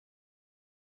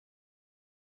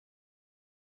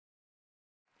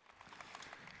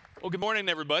Well, good morning,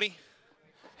 everybody.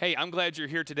 Hey, I'm glad you're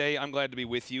here today. I'm glad to be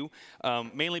with you,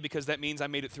 mainly because that means I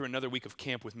made it through another week of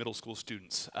camp with middle school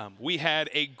students. We had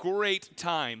a great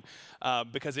time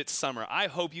because it's summer. I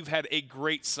hope you've had a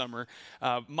great summer.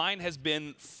 Mine has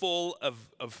been full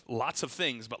of lots of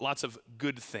things, but lots of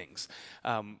good things.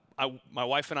 My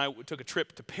wife and I took a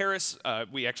trip to Paris.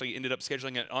 We actually ended up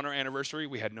scheduling it on our anniversary.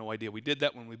 We had no idea we did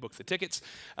that when we booked the tickets.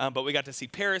 But we got to see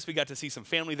Paris. We got to see some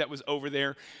family that was over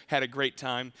there, had a great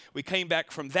time. We came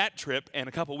back from that trip, and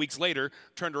a couple weeks later,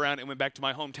 turned around and went back to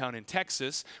my hometown in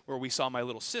Texas, where we saw my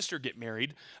little sister get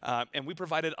married. And we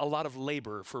provided a lot of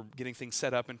labor for getting things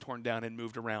set up and torn down and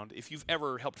moved around. If you've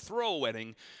ever helped throw a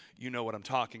wedding, you know what I'm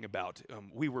talking about.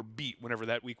 We were beat whenever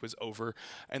that week was over.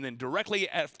 And then directly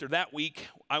after that week,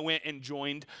 I went and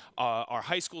joined our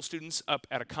high school students up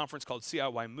at a conference called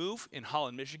CIY Move in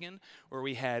Holland, Michigan, where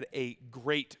we had a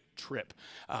great trip.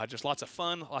 Just lots of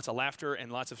fun, lots of laughter,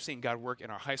 and lots of seeing God work in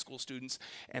our high school students.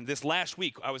 And this last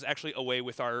week, I was actually away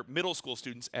with our middle school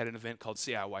students at an event called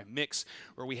CIY Mix,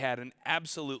 where we had an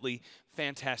absolutely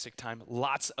fantastic time.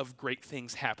 Lots of great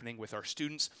things happening with our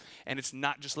students. And it's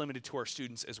not just limited to our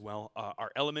students as well.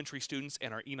 Our elementary students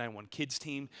and our E91 Kids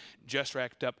team just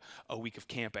wrapped up a week of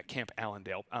camp at Camp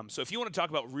Allendale. So if you want to talk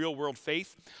about real world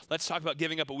faith, let's talk about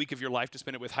giving up a week of your life to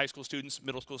spend it with high school students,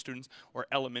 middle school students, or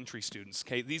elementary students.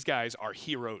 Okay, these guys are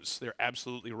heroes. They're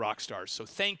absolutely rock stars. So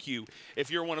thank you if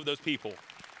you're one of those people.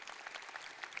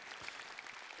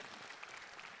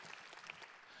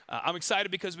 I'm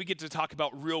excited because we get to talk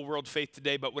about real world faith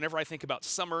today, but whenever I think about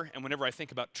summer and whenever I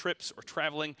think about trips or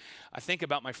traveling, I think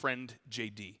about my friend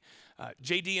JD.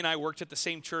 JD and I worked at the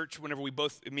same church whenever we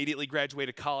both immediately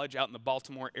graduated college out in the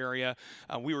Baltimore area.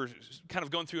 We were kind of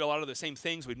going through a lot of the same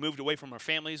things. We'd moved away from our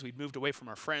families. We'd moved away from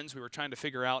our friends. We were trying to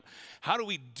figure out, how do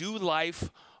we do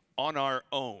life on our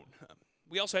own?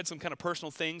 We also had some kind of personal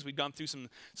things. We'd gone through some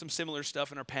similar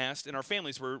stuff in our past, and our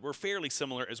families were fairly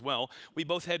similar as well. We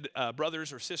both had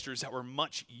brothers or sisters that were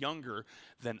much younger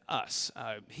than us.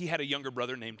 He had a younger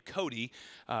brother named Cody,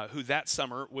 who that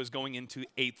summer was going into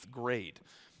 8th grade.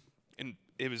 And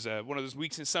it was one of those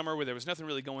weeks in summer where there was nothing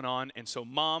really going on, and so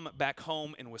Mom back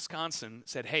home in Wisconsin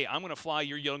said, hey, I'm going to fly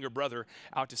your younger brother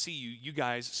out to see you. You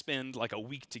guys spend like a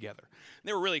week together. And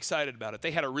they were really excited about it. They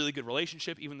had a really good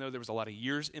relationship, even though there was a lot of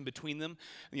years in between them.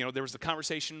 You know, there was the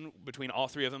conversation between all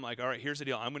three of them, like, all right, here's the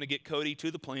deal. I'm going to get Cody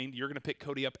to the plane. You're going to pick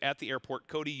Cody up at the airport.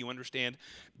 Cody, you understand,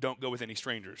 don't go with any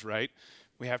strangers, right?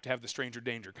 We have to have the stranger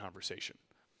danger conversation.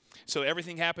 So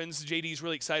everything happens. JD's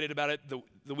really excited about it,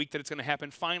 the week that it's going to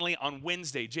happen. Finally, on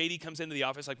Wednesday, JD comes into the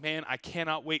office like, man, I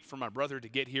cannot wait for my brother to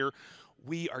get here.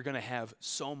 We are going to have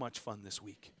so much fun this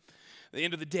week. The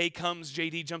end of the day comes,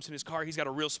 JD jumps in his car. He's got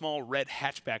a real small red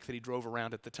hatchback that he drove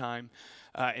around at the time.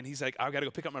 And he's like, I've got to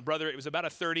go pick up my brother. It was about a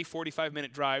 30,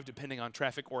 45-minute drive, depending on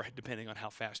traffic or depending on how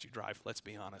fast you drive, let's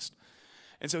be honest.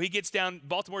 And so he gets down.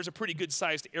 Baltimore is a pretty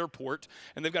good-sized airport,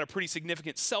 and they've got a pretty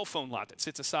significant cell phone lot that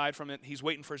sits aside from it. He's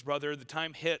waiting for his brother. The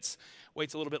time hits,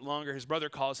 waits a little bit longer. His brother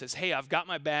calls, says, hey, I've got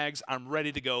my bags. I'm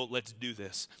ready to go. Let's do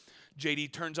this.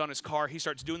 JD turns on his car. He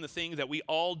starts doing the thing that we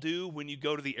all do when you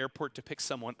go to the airport to pick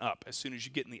someone up as soon as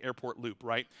you get in the airport loop,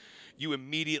 right? You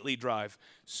immediately drive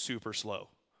super slow,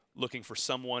 looking for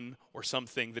someone or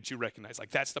something that you recognize. Like,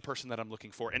 that's the person that I'm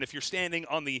looking for. And if you're standing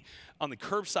on the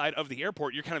curbside of the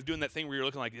airport, you're kind of doing that thing where you're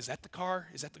looking like, is that the car?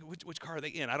 Is that which car are they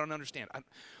in? I don't understand.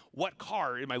 What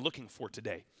car am I looking for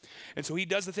today? And so he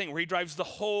does the thing where he drives the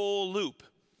whole loop,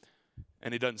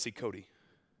 and he doesn't see Cody.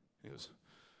 He goes,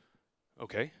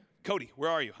 okay, Cody, where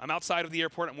are you? I'm outside of the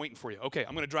airport. I'm waiting for you. Okay,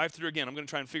 I'm going to drive through again. I'm going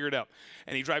to try and figure it out.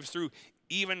 And he drives through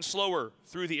even slower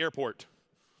through the airport.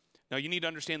 Now, you need to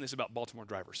understand this about Baltimore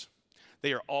drivers.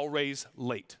 They are always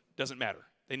late. Doesn't matter.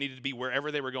 They needed to be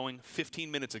wherever they were going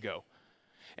 15 minutes ago.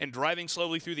 And driving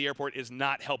slowly through the airport is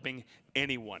not helping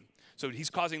anyone. So he's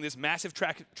causing this massive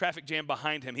traffic jam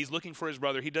behind him. He's looking for his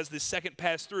brother. He does this second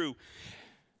pass through,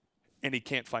 and he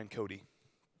can't find Cody.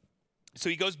 So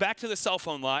he goes back to the cell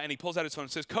phone lot, and he pulls out his phone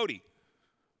and says, Cody,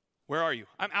 where are you?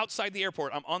 I'm outside the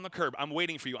airport. I'm on the curb. I'm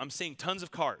waiting for you. I'm seeing tons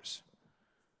of cars.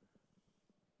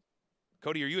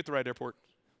 Cody, are you at the right airport?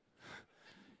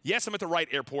 Yes, I'm at the right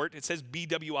airport. It says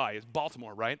BWI. It's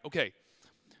Baltimore, right? Okay.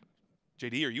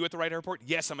 JD, are you at the right airport?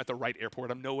 Yes, I'm at the right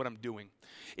airport. I know what I'm doing.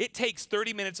 It takes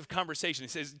 30 minutes of conversation. He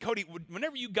says, Cody,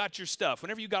 whenever you got your stuff,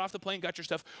 whenever you got off the plane, got your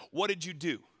stuff, what did you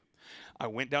do? I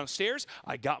went downstairs.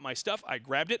 I got my stuff. I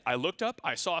grabbed it. I looked up.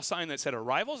 I saw a sign that said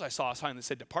arrivals. I saw a sign that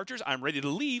said departures. I'm ready to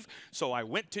leave, so I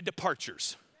went to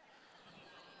departures.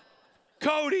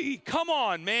 Cody, come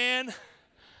on, man.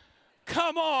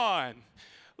 Come on.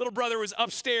 Little brother was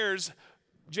upstairs.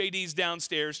 JD's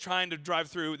downstairs trying to drive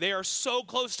through. They are so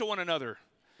close to one another.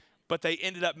 but they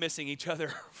ended up missing each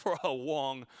other for a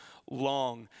long,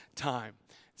 long time.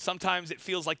 Sometimes it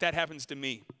feels like that happens to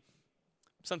me.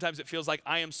 Sometimes it feels like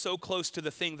I am so close to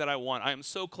the thing that I want. I am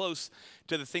so close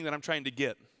to the thing that I'm trying to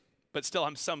get, but still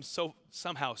I'm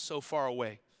somehow so far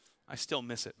away. I still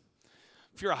miss it.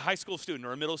 If you're a high school student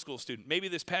or a middle school student, maybe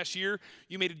this past year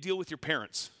you made a deal with your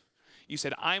parents. You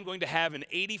said, I'm going to have an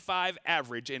 85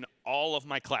 average in all of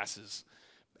my classes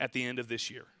at the end of this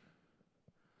year.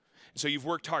 So you've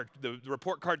worked hard. The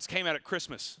report cards came out at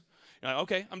Christmas. You're like,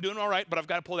 okay, I'm doing all right, but I've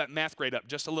got to pull that math grade up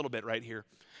just a little bit right here.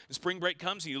 And spring break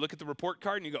comes and you look at the report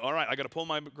card and you go, all right, I got to pull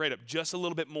my grade up just a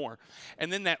little bit more. And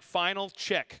then that final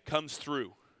check comes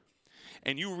through.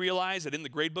 And you realize that in the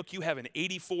grade book you have an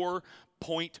 84.4.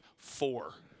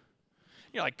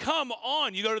 You're like, come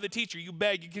on. You go to the teacher, you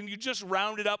beg, can you just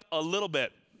round it up a little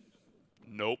bit?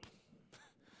 Nope.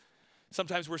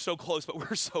 Sometimes we're so close, but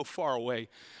we're so far away.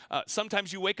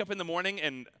 Sometimes you wake up in the morning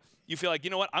and you feel like, you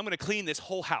know what, I'm going to clean this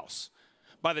whole house.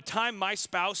 By the time my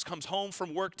spouse comes home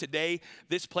from work today,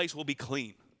 this place will be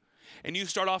clean. And you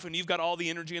start off and you've got all the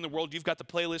energy in the world. You've got the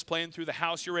playlist playing through the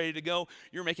house. You're ready to go.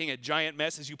 You're making a giant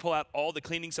mess as you pull out all the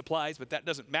cleaning supplies, but that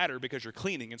doesn't matter because you're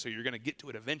cleaning, and so you're going to get to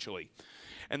it eventually.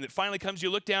 And it finally comes, you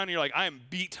look down and you're like, I am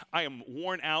beat. I am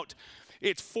worn out.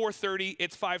 It's 4:30.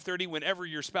 It's 5:30. Whenever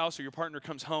your spouse or your partner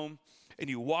comes home, and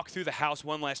you walk through the house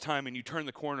one last time and you turn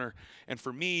the corner, and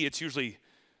for me, it's usually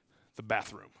the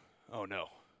bathroom. Oh no,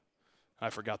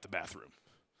 I forgot the bathroom.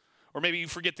 Or maybe you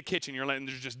forget the kitchen, and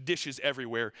there's just dishes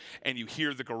everywhere, and you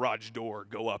hear the garage door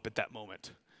go up at that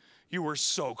moment. You were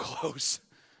so close,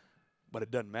 but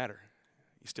it doesn't matter.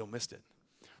 You still missed it.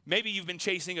 Maybe you've been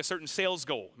chasing a certain sales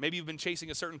goal. Maybe you've been chasing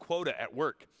a certain quota at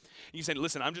work. And you say,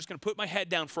 listen, I'm just going to put my head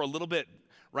down for a little bit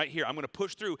right here. I'm going to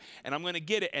push through, and I'm going to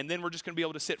get it, and then we're just going to be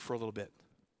able to sit for a little bit.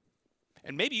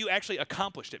 And maybe you actually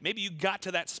accomplished it. Maybe you got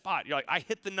to that spot. You're like, I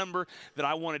hit the number that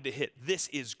I wanted to hit. This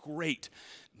is great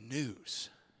news.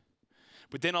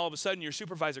 But then all of a sudden, your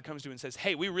supervisor comes to you and says,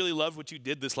 hey, we really loved what you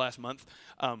did this last month.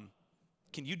 Can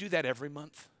you do that every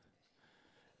month?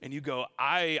 And you go,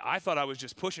 I thought I was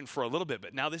just pushing for a little bit,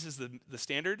 but now this is the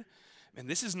standard? And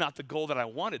this is not the goal that I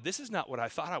wanted. This is not what I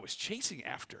thought I was chasing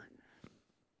after.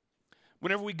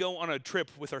 Whenever we go on a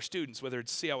trip with our students, whether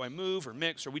it's See How I Move or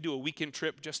Mix, or we do a weekend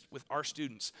trip just with our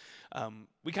students,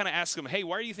 we kind of ask them, hey,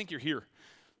 why do you think you're here?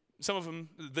 Some of them,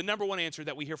 the number one answer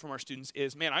that we hear from our students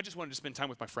is, man, I just wanted to spend time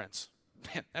with my friends.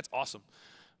 Man, that's awesome.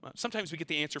 Sometimes we get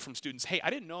the answer from students, hey,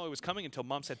 I didn't know I was coming until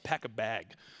mom said pack a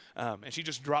bag, and she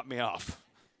just dropped me off.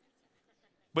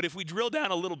 But if we drill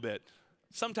down a little bit,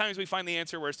 sometimes we find the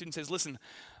answer where a student says, listen,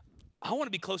 I want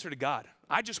to be closer to God.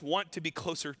 I just want to be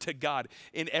closer to God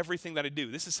in everything that I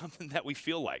do. This is something that we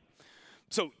feel like.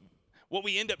 So what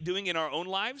we end up doing in our own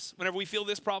lives, whenever we feel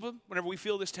this problem, whenever we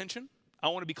feel this tension, I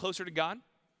want to be closer to God.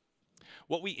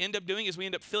 What we end up doing is we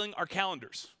end up filling our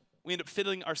calendars. We end up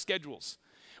filling our schedules.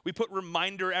 We put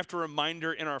reminder after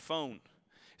reminder in our phone.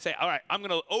 Say, all right, I'm going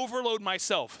to overload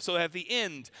myself so that at the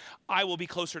end, I will be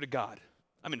closer to God.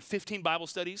 I'm in 15 Bible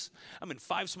studies. I'm in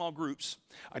 5 small groups.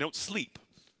 I don't sleep,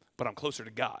 but I'm closer to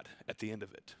God at the end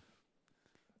of it.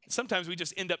 Sometimes we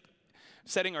just end up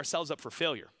setting ourselves up for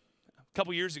failure. A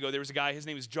couple years ago, there was a guy, his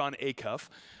name is John Acuff.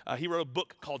 He wrote a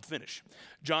book called Finish.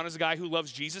 John is a guy who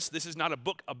loves Jesus. This is not a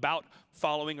book about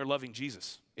following or loving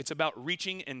Jesus. It's about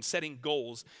reaching and setting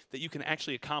goals that you can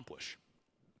actually accomplish.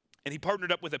 And he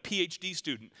partnered up with a PhD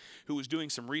student who was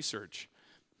doing some research.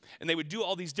 And they would do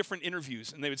all these different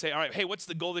interviews, and they would say, all right, hey, what's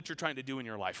the goal that you're trying to do in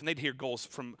your life? And they'd hear goals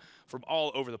from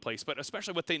all over the place. But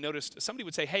especially what they noticed, somebody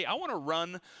would say, hey, I want to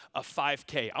run a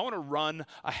 5K. I want to run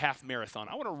a half marathon.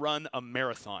 I want to run a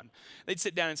marathon. They'd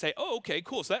sit down and say, oh, okay,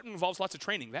 cool. So that involves lots of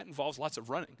training. That involves lots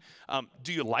of running.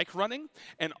 Do you like running?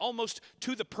 And almost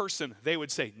to the person, they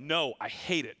would say, no, I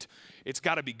hate it. It's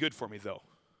got to be good for me, though.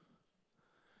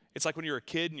 It's like when you're a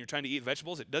kid and you're trying to eat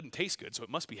vegetables. It doesn't taste good, so it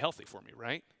must be healthy for me,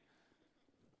 right?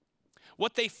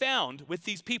 What they found with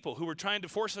these people who were trying to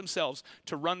force themselves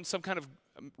to run some kind of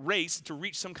race, to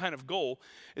reach some kind of goal,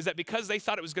 is that because they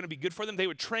thought it was going to be good for them, they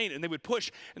would train and they would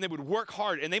push and they would work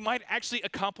hard and they might actually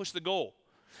accomplish the goal.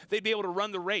 They'd be able to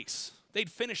run the race. They'd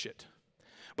finish it.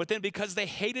 But then because they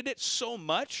hated it so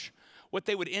much, what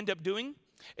they would end up doing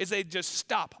is they'd just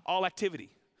stop all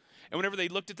activity. And whenever they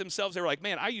looked at themselves, they were like,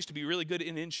 man, I used to be really good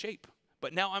and in shape,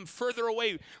 but now I'm further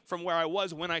away from where I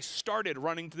was when I started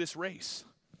running this race.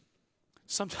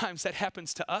 Sometimes that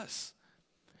happens to us.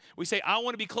 We say, I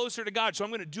want to be closer to God, so I'm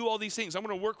going to do all these things. I'm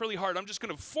going to work really hard. I'm just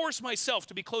going to force myself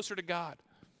to be closer to God.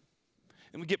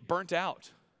 And we get burnt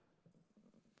out.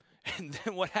 And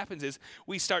then what happens is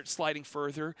we start sliding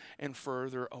further and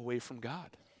further away from God.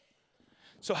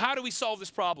 So how do we solve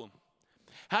this problem?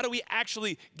 How do we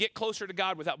actually get closer to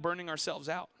God without burning ourselves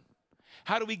out?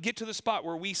 How do we get to the spot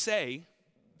where we say,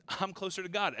 I'm closer to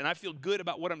God and I feel good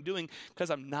about what I'm doing because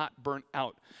I'm not burnt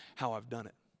out how I've done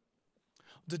it?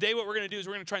 Today what we're going to do is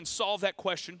we're going to try and solve that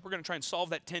question. We're going to try and solve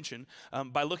that tension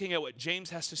by looking at what James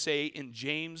has to say in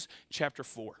James chapter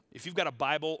 4. If you've got a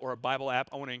Bible or a Bible app,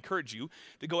 I want to encourage you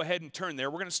to go ahead and turn there.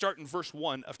 We're going to start in verse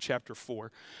 1 of chapter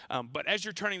 4. But as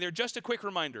you're turning there, just a quick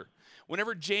reminder.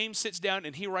 Whenever James sits down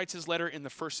and he writes his letter in the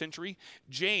first century,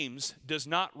 James does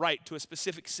not write to a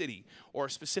specific city or a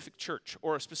specific church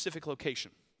or a specific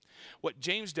location. What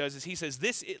James does is he says,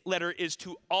 this letter is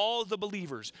to all the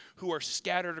believers who are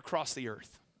scattered across the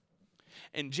earth.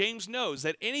 And James knows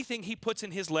that anything he puts in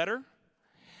his letter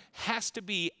has to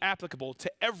be applicable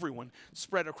to everyone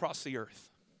spread across the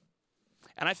earth.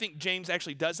 And I think James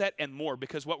actually does that and more,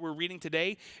 because what we're reading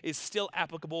today is still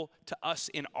applicable to us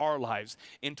in our lives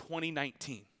in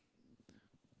 2019.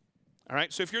 All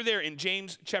right, so if you're there in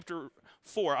James chapter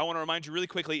 4, I want to remind you really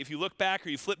quickly, if you look back or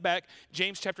you flip back,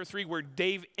 James chapter 3, where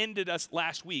Dave ended us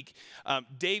last week,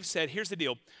 Dave said, here's the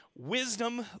deal.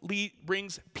 Wisdom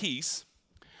brings peace,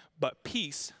 but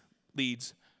peace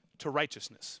leads to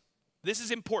righteousness. This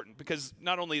is important because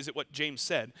not only is it what James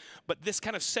said, but this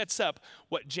kind of sets up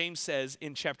what James says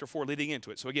in chapter 4 leading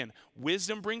into it. So again,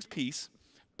 wisdom brings peace,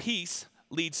 peace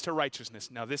leads to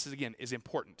righteousness. Now this is, again, is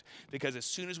important because as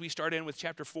soon as we start in with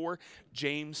chapter 4,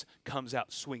 James comes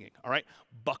out swinging, all right?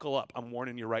 Buckle up. I'm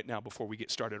warning you right now before we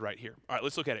get started right here. All right,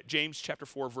 let's look at it. James chapter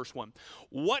 4, verse 1.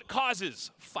 What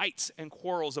causes fights and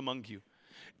quarrels among you?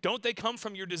 Don't they come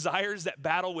from your desires that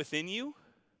battle within you?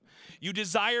 You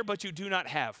desire, but you do not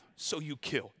have, so you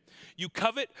kill. You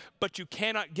covet, but you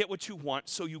cannot get what you want,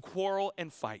 so you quarrel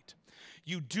and fight.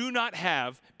 You do not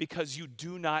have because you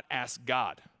do not ask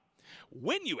God.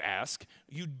 When you ask,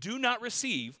 you do not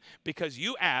receive because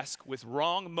you ask with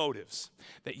wrong motives,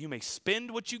 that you may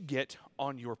spend what you get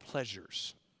on your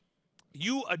pleasures.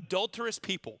 You adulterous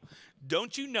people,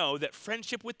 don't you know that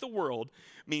friendship with the world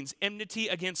means enmity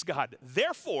against God?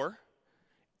 Therefore,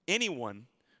 anyone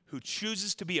who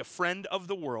chooses to be a friend of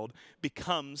the world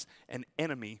becomes an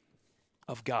enemy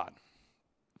of God.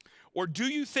 Or do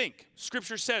you think,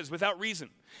 Scripture says without reason,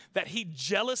 that he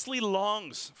jealously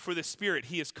longs for the Spirit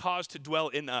he has caused to dwell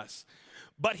in us,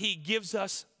 but he gives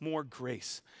us more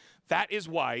grace? That is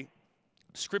why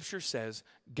Scripture says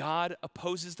God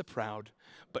opposes the proud,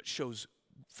 but shows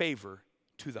favor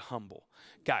to the humble.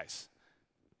 Guys,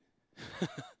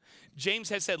 James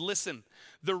has said, listen,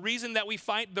 the reason that we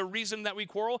fight, the reason that we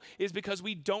quarrel is because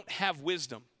we don't have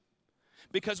wisdom,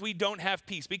 because we don't have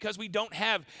peace, because we don't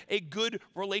have a good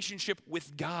relationship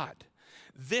with God.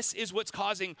 This is what's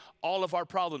causing all of our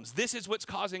problems. This is what's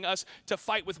causing us to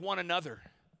fight with one another.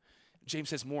 James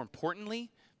says, more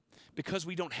importantly, because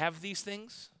we don't have these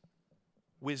things,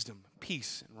 wisdom,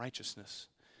 peace, and righteousness,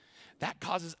 that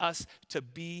causes us to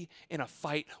be in a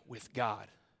fight with God.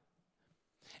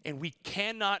 And we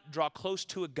cannot draw close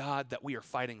to a God that we are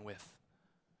fighting with.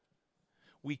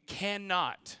 We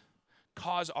cannot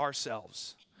cause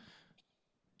ourselves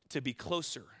to be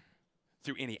closer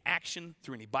through any action,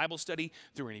 through any Bible study,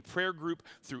 through any prayer group,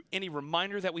 through any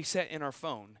reminder that we set in our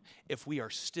phone, if we are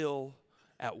still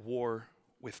at war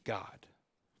with God.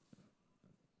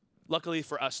 Luckily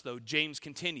for us, though, James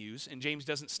continues, and James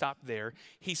doesn't stop there.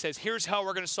 He says, here's how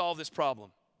we're going to solve this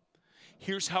problem.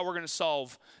 Here's how we're going to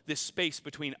solve this space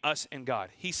between us and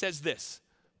God. He says this,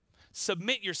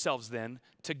 submit yourselves then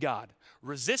to God.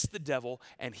 Resist the devil,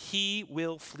 and he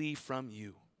will flee from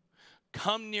you.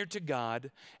 Come near to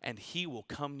God, and he will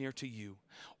come near to you.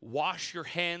 Wash your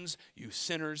hands, you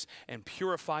sinners, and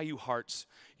purify you hearts,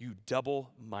 you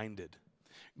double-minded.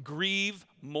 Grieve,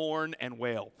 mourn, and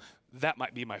wail. That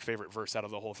might be my favorite verse out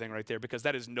of the whole thing right there, because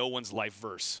that is no one's life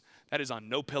verse. That is on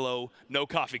no pillow, no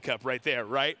coffee cup right there,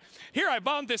 right? Here, I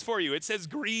bombed this for you. It says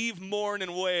grieve, mourn,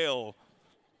 and wail.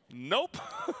 Nope.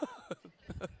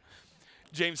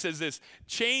 James says this,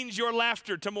 change your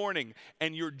laughter to mourning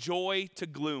and your joy to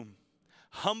gloom.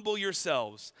 Humble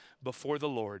yourselves before the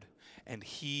Lord, and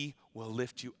he will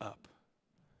lift you up.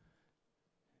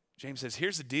 James says,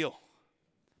 here's the deal.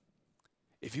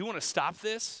 If you want to stop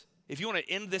this, if you want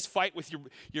to end this fight with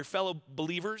your fellow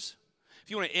believers, if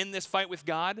you want to end this fight with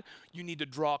God, you need to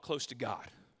draw close to God.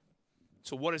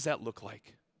 So what does that look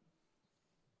like?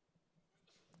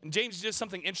 And James does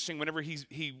something interesting whenever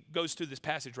he goes through this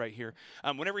passage right here.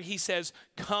 Whenever he says,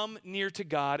 come near to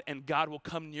God and God will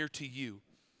come near to you.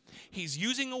 He's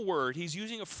using a word, he's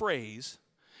using a phrase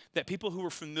that people who were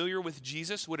familiar with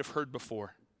Jesus would have heard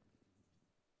before.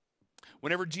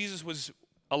 Whenever Jesus was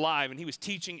alive and he was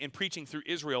teaching and preaching through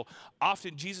Israel,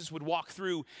 often Jesus would walk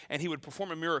through and he would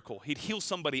perform a miracle. He'd heal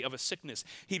somebody of a sickness.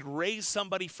 He'd raise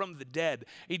somebody from the dead.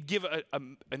 He'd give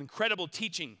an incredible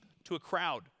teaching to a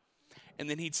crowd. And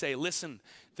then he'd say, listen,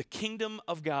 the kingdom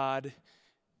of God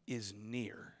is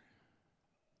near.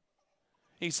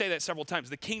 He'd say that several times.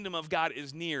 The kingdom of God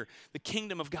is near. The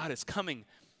kingdom of God is coming.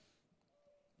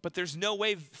 But there's no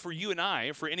way for you and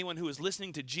I, for anyone who is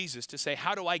listening to Jesus, to say,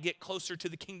 how do I get closer to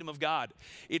the kingdom of God?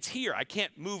 It's here. I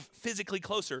can't move physically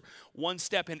closer one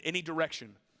step in any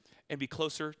direction and be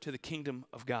closer to the kingdom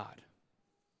of God.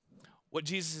 What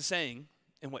Jesus is saying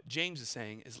and what James is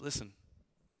saying is, listen,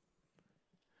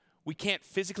 we can't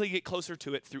physically get closer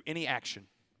to it through any action.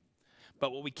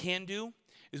 But what we can do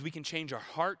is we can change our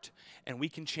heart and we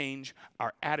can change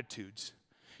our attitudes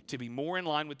to be more in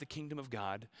line with the kingdom of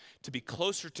God, to be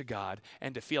closer to God,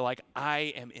 and to feel like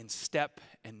I am in step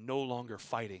and no longer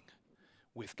fighting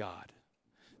with God.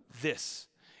 This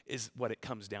is what it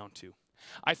comes down to.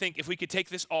 I think if we could take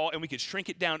this all and we could shrink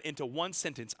it down into one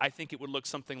sentence, I think it would look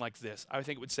something like this. I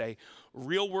think it would say,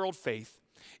 real world faith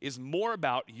is more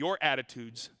about your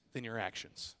attitudes than your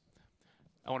actions.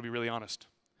 I want to be really honest.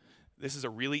 This is a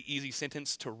really easy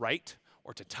sentence to write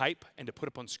or to type and to put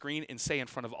up on screen and say in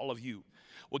front of all of you.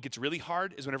 What gets really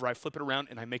hard is whenever I flip it around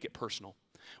and I make it personal.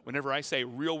 Whenever I say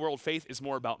real world faith is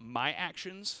more about my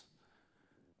actions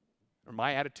or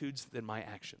my attitudes than my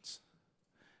actions.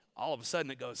 All of a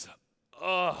sudden it goes,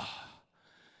 oh,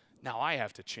 now I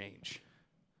have to change.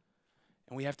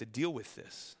 And we have to deal with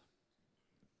this.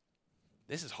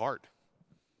 This is hard.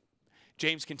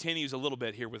 James continues a little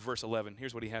bit here with verse 11.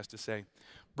 Here's what he has to say.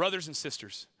 Brothers and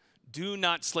sisters, do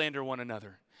not slander one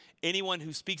another. Anyone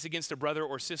who speaks against a brother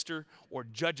or sister or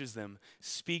judges them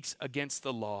speaks against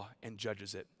the law and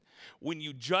judges it. When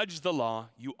you judge the law,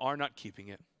 you are not keeping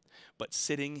it, but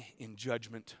sitting in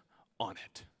judgment on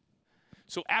it.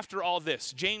 So after all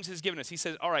this, James has given us, he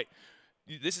says, all right,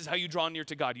 this is how you draw near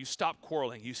to God. You stop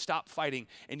quarreling, you stop fighting,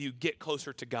 and you get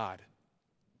closer to God.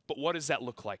 But what does that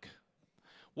look like?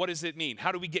 What does it mean?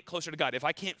 How do we get closer to God? If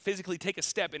I can't physically take a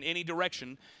step in any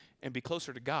direction and be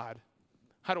closer to God,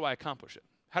 how do I accomplish it?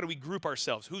 How do we group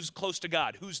ourselves? Who's close to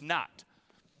God? Who's not?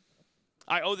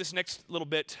 I owe this next little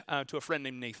bit to a friend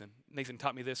named Nathan. Nathan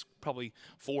taught me this probably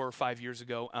 4 or 5 years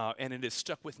ago, and it has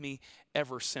stuck with me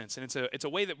ever since. And it's a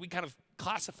way that we kind of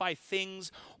classify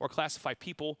things or classify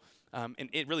people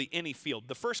in really any field.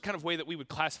 The first kind of way that we would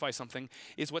classify something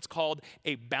is what's called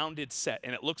a bounded set,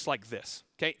 and it looks like this.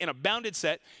 Okay, in a bounded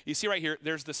set, you see right here,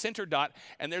 there's the center dot,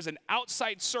 and there's an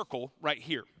outside circle right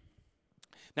here.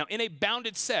 Now, in a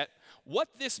bounded set, what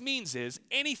this means is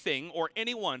anything or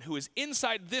anyone who is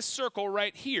inside this circle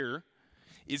right here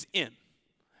is in.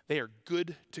 They are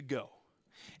good to go.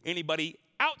 Anybody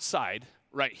outside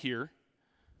right here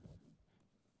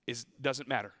doesn't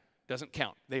matter, doesn't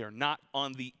count. They are not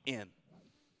on the in.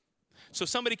 So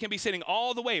somebody can be sitting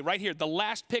all the way right here, the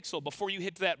last pixel before you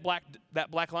hit that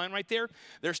black line right there,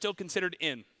 they're still considered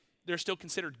in. They're still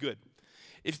considered good.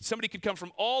 If somebody could come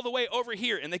from all the way over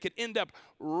here and they could end up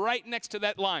right next to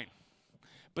that line,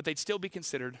 but they'd still be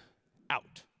considered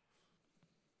out.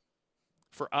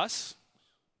 For us,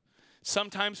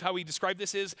 sometimes how we describe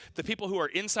this is the people who are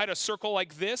inside a circle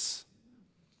like this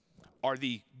are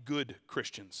the good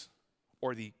Christians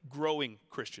or the growing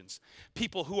Christians.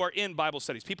 People who are in Bible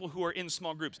studies, people who are in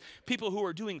small groups, people who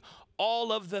are doing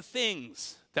all of the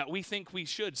things that we think we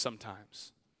should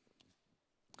sometimes.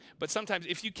 But sometimes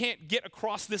if you can't get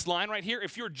across this line right here,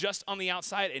 if you're just on the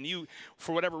outside and you,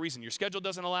 for whatever reason, your schedule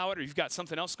doesn't allow it or you've got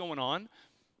something else going on,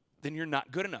 then you're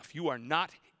not good enough. You are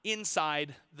not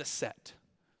inside the set.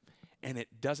 And it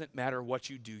doesn't matter what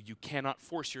you do. You cannot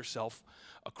force yourself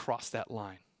across that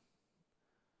line.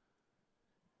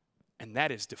 And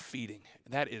that is defeating.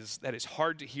 That is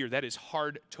hard to hear. That is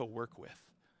hard to work with.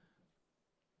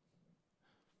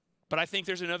 But I think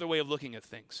there's another way of looking at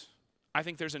things. I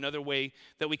think there's another way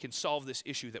that we can solve this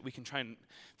issue, that we can try and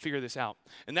figure this out.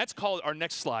 And that's called our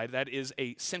next slide. That is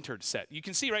a centered set. You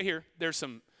can see right here, there's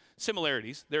some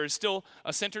similarities. There is still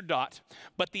a centered dot,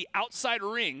 but the outside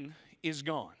ring is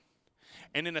gone.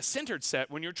 And in a centered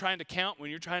set, when you're trying to count, when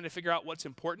you're trying to figure out what's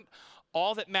important,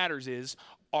 all that matters is,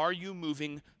 are you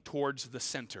moving towards the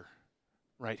center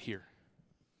right here?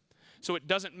 So it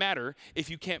doesn't matter if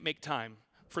you can't make time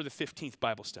for the 15th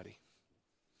Bible study.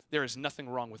 There is nothing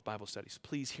wrong with Bible studies.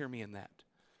 Please hear me in that.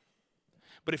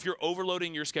 But if you're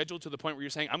overloading your schedule to the point where you're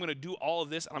saying, I'm going to do all of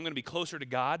this and I'm going to be closer to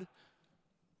God,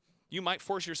 you might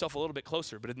force yourself a little bit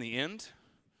closer, but in the end,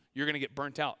 you're going to get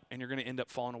burnt out and you're going to end up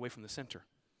falling away from the center.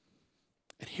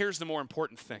 And here's the more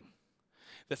important thing.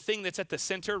 The thing that's at the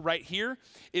center right here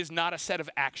is not a set of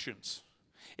actions.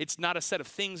 It's not a set of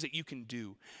things that you can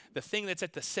do. The thing that's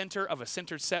at the center of a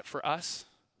center set for us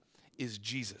is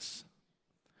Jesus.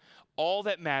 All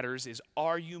that matters is,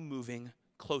 are you moving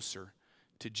closer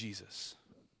to Jesus?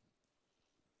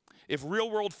 If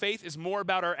real world faith is more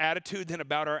about our attitude than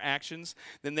about our actions,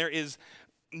 then there is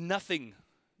nothing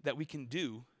that we can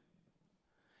do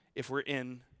if we're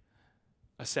in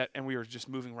a set and we are just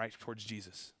moving right towards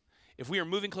Jesus. If we are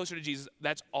moving closer to Jesus,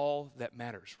 that's all that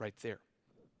matters right there.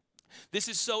 This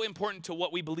is so important to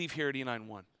what we believe here at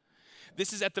E91.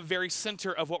 This is at the very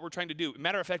center of what we're trying to do.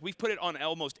 Matter of fact, we've put it on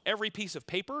almost every piece of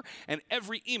paper and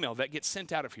every email that gets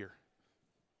sent out of here.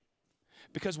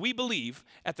 Because we believe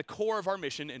at the core of our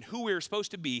mission and who we're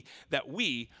supposed to be, that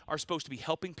we are supposed to be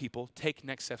helping people take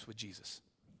next steps with Jesus.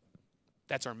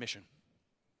 That's our mission.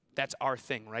 That's our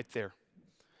thing right there.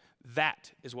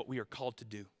 That is what we are called to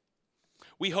do.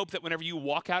 We hope that whenever you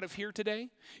walk out of here today,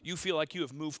 you feel like you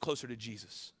have moved closer to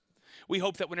Jesus. We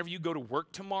hope that whenever you go to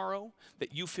work tomorrow,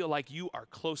 that you feel like you are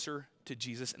closer to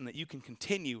Jesus and that you can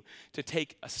continue to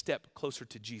take a step closer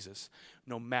to Jesus,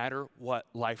 no matter what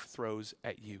life throws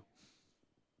at you.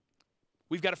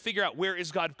 We've got to figure out, where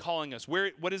is God calling us?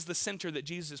 What is the center that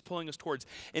Jesus is pulling us towards?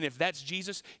 And if that's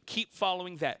Jesus, keep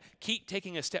following that. Keep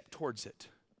taking a step towards it.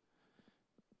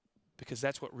 Because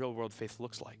that's what real world faith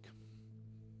looks like.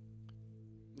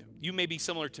 You may be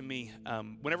similar to me.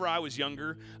 Whenever I was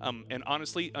younger, and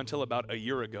honestly, until about a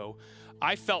year ago,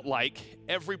 I felt like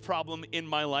every problem in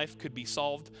my life could be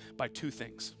solved by two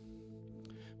things: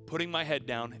 putting my head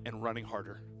down and running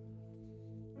harder.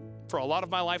 For a lot of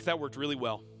my life, that worked really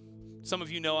well. Some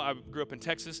of you know I grew up in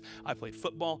Texas. I played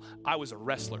football. I was a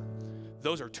wrestler.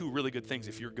 Those are two really good things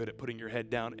if you're good at putting your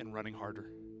head down and running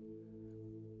harder.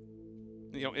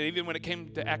 You know, even when it came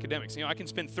to academics, I can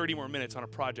spend 30 more minutes on a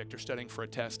project or studying for a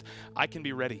test. I can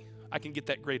be ready. I can get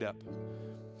that grade up.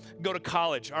 Go to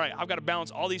college. All right, I've got to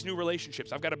balance all these new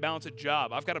relationships. I've got to balance a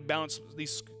job. I've got to balance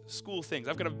these school things.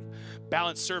 I've got to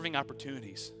balance serving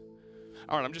opportunities.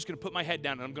 All right, I'm just going to put my head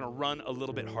down and I'm going to run a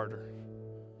little bit harder.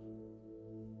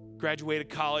 Graduated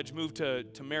college, moved to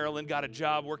Maryland, got a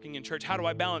job working in church. How do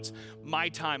I balance my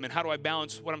time and how do I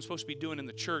balance what I'm supposed to be doing in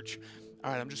the church?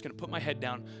 All right, I'm just going to put my head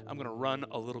down. I'm going to run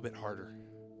a little bit harder.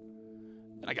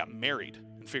 And I got married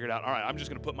and figured out, all right, I'm just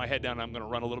going to put my head down and I'm going to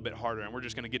run a little bit harder, and we're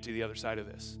just going to get to the other side of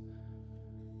this.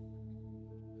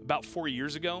 About 4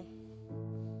 years ago,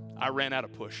 I ran out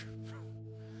of push.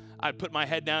 I put my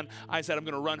head down. I said, I'm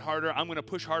going to run harder. I'm going to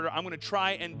push harder. I'm going to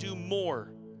try and do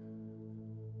more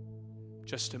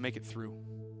just to make it through.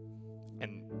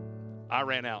 And I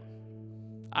ran out.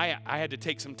 I had to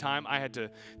take some time. I had to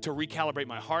recalibrate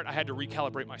my heart. I had to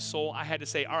recalibrate my soul. I had to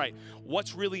say, all right,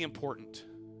 what's really important?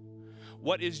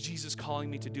 What is Jesus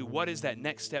calling me to do? What is that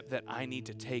next step that I need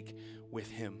to take with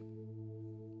him?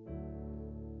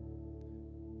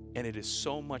 And it is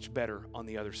so much better on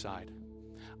the other side.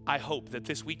 I hope that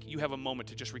this week you have a moment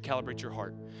to just recalibrate your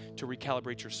heart, to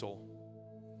recalibrate your soul,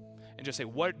 and just say,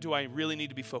 what do I really need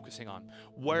to be focusing on?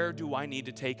 Where do I need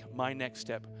to take my next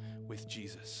step with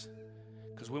Jesus?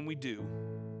 Because when we do,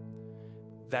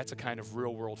 that's a kind of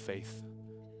real world faith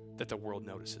that the world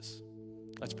notices.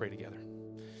 Let's pray together.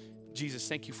 Jesus,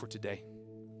 thank you for today.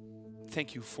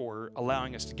 Thank you for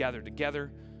allowing us to gather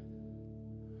together,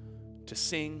 to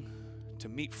sing, to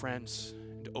meet friends,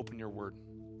 and to open your word.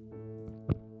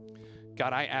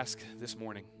 God, I ask this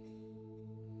morning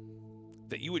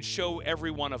that you would show every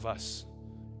one of us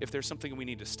if there's something we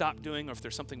need to stop doing or if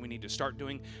there's something we need to start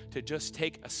doing, to just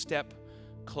take a step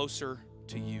closer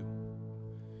to you.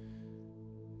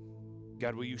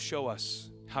 God, will you show us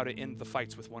how to end the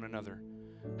fights with one another,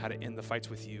 how to end the fights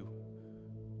with you,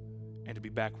 and to be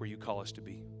back where you call us to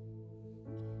be.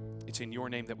 It's in your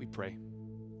name that we pray.